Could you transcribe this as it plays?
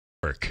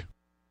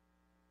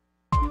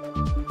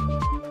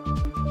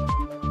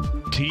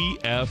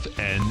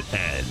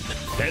TFNN.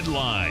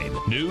 Headline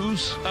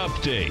News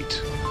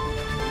Update.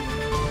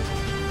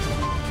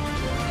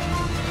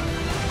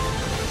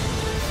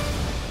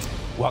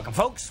 Welcome,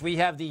 folks. We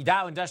have the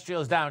Dow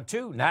Industrials down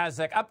 2,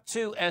 NASDAQ up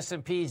 2,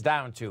 S&P's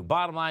down 2.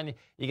 Bottom line,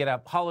 you get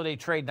a holiday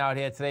trading out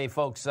here today,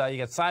 folks. You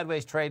get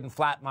sideways trading,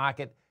 flat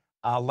market,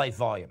 light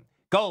volume.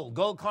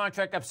 Gold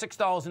contract up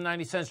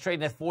 $6.90,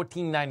 trading at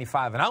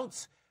 $14.95 an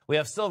ounce. We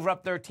have silver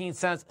up 13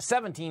 cents,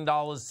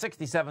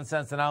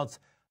 $17.67 an ounce.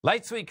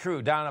 Light sweet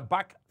crude down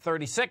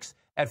 $1.36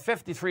 at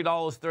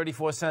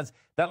 $53.34.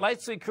 That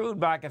light sweet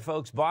crude market,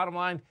 folks, bottom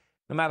line,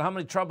 no matter how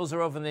many troubles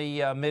are over in the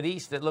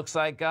Mideast, it looks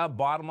like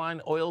bottom line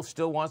oil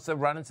still wants to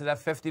run into that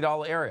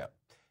 $50 area.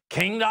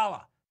 King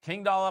dollar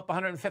up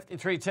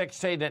 153 ticks,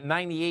 trading at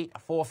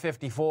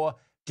 98.454,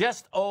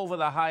 just over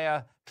the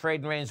higher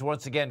trading range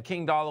once again.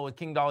 King dollar, what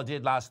King dollar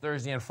did last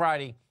Thursday and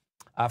Friday.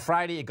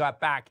 Friday, it got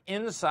back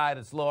inside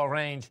its lower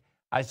range.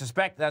 I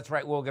suspect that's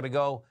right where we're going to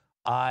go,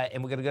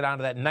 and we're going to go down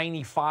to that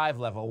 95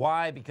 level.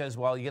 Why? Because,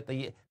 well, you get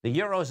the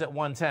euros at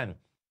 110.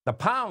 The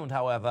pound,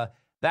 however,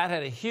 that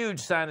had a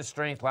huge sign of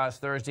strength last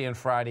Thursday and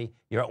Friday.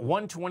 You're at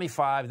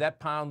 125. That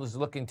pound was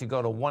looking to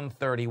go to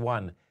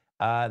 131.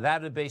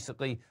 That would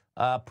basically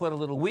put a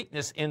little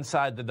weakness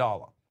inside the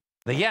dollar.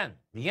 The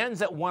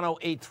yen's at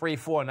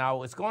 108.34. Now,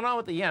 what's going on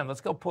with the yen?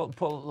 Let's go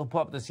pull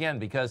up this yen,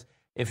 because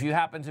if you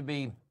happen to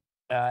be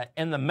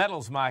in the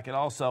metals market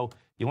also,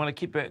 you want to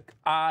keep an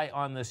eye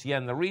on this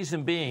yen. The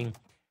reason being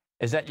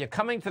is that you're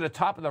coming to the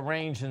top of the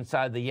range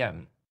inside the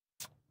yen.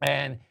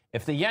 And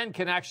if the yen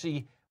can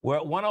actually, we're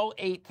at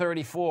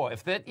 108.34.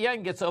 If that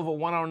yen gets over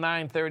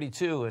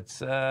 109.32, it's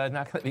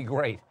not going to be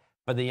great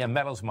for the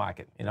metals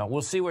market. You know,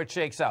 we'll see where it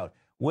shakes out.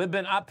 We've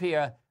been up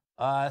here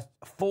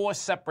 4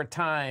 separate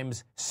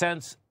times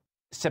since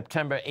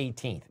September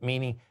 18th,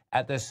 meaning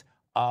at this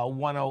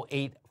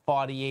 108.48,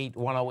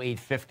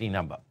 108.50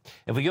 number.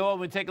 If we go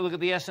over and take a look at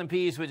the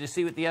S&Ps, what you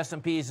see with the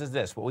S&Ps is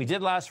this. What we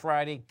did last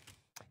Friday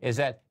is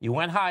that you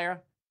went higher.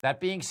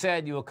 That being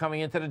said, you were coming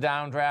into the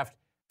downdraft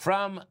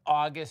from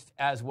August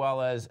as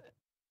well as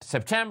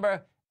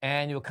September,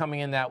 and you were coming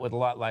in that with a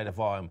lot lighter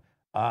volume.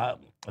 The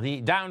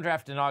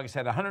downdraft in August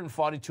had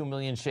 142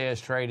 million shares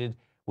traded.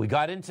 We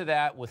got into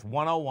that with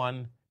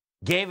 101,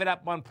 gave it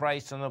up on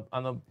price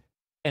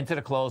into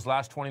the close,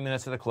 last 20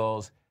 minutes of the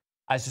close.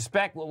 I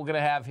suspect what we're going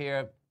to have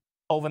here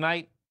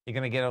overnight, you're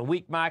going to get a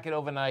weak market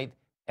overnight,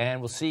 and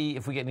we'll see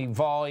if we get any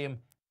volume.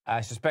 I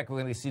suspect we're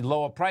going to see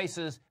lower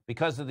prices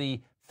because of the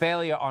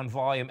failure on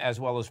volume as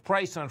well as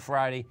price on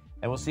Friday,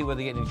 and we'll see whether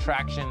they get any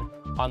traction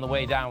on the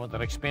way down with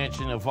an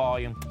expansion of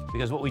volume,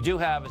 because what we do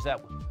have is that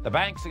the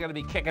banks are going to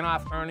be kicking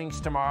off earnings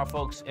tomorrow,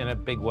 folks, in a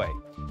big way.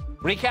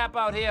 Recap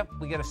out here,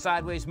 we get a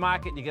sideways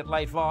market, you get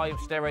light volume.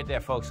 Stay right there,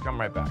 folks. Come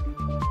right back.